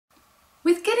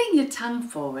With getting your tongue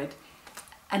forward,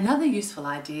 another useful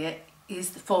idea is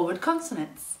the forward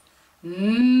consonants.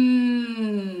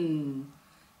 Mm.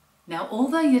 Now,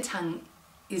 although your tongue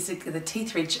is the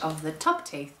teeth ridge of the top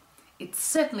teeth, it's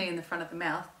certainly in the front of the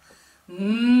mouth.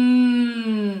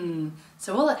 Mm.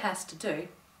 So all it has to do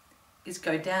is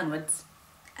go downwards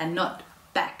and not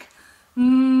back.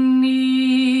 Nee,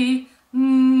 nee,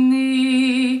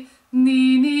 nee,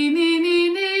 nee, nee, nee, nee, nee,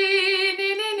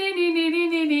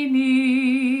 nee,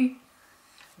 nee.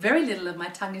 Very little of my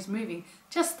tongue is moving,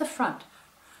 just the front,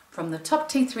 from the top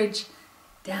teeth ridge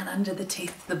down under the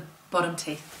teeth, the bottom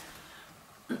teeth.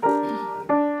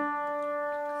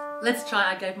 Let's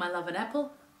try I Gave My Love an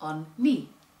Apple on knee,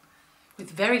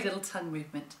 with very little tongue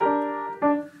movement.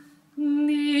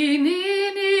 Nee, nee,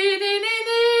 nee, nee, nee,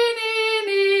 nee,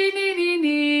 nee, nee,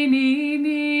 nee, nee,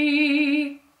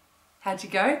 nee. How'd you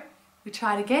go? We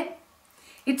try it again?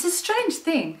 It's a strange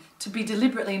thing to be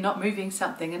deliberately not moving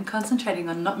something and concentrating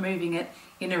on not moving it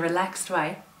in a relaxed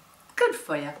way. Good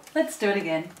for you. Let's do it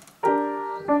again.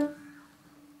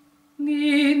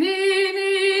 Nee, nee, nee,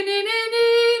 nee, nee,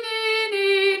 nee,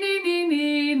 nee, nee,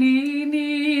 nee, nee,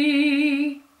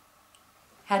 nee.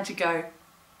 How'd you go?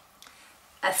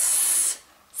 S,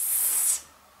 s,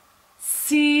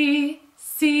 C,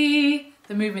 C.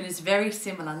 The movement is very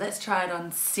similar. Let's try it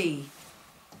on C.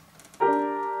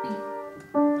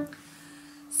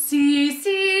 C, C,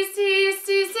 C, C,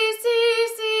 C, C,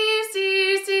 C, C,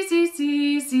 C, C,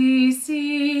 C, C,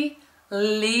 C.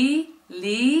 Li,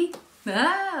 li,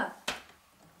 ah.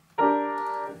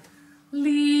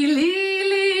 Li, li,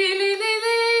 li, li, li,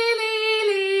 li, li,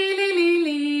 li, li,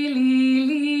 li, li,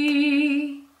 li.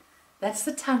 That's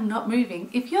the tongue not moving.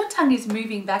 If your tongue is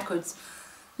moving backwards,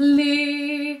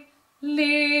 li,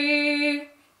 li.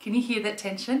 Can you hear that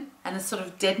tension and the sort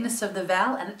of deadness of the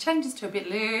vowel? And it changes to a bit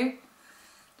li,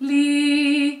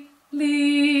 li,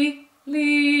 li,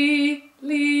 li,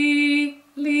 li,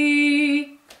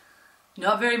 li.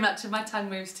 Not very much of my tongue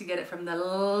moves to get it from the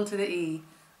L to the E.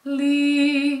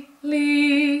 Li,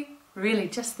 li. Really,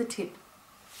 just the tip.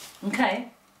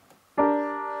 Okay.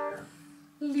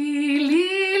 Li, li,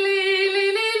 li,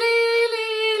 li, li, li,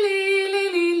 li, li,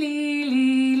 li, li,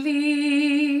 li.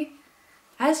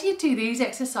 As you do these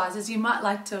exercises, you might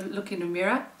like to look in a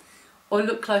mirror or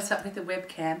look close up with the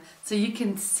webcam so you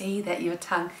can see that your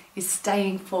tongue is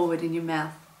staying forward in your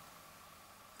mouth.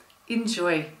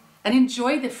 Enjoy, and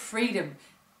enjoy the freedom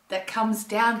that comes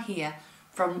down here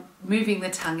from moving the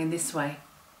tongue in this way.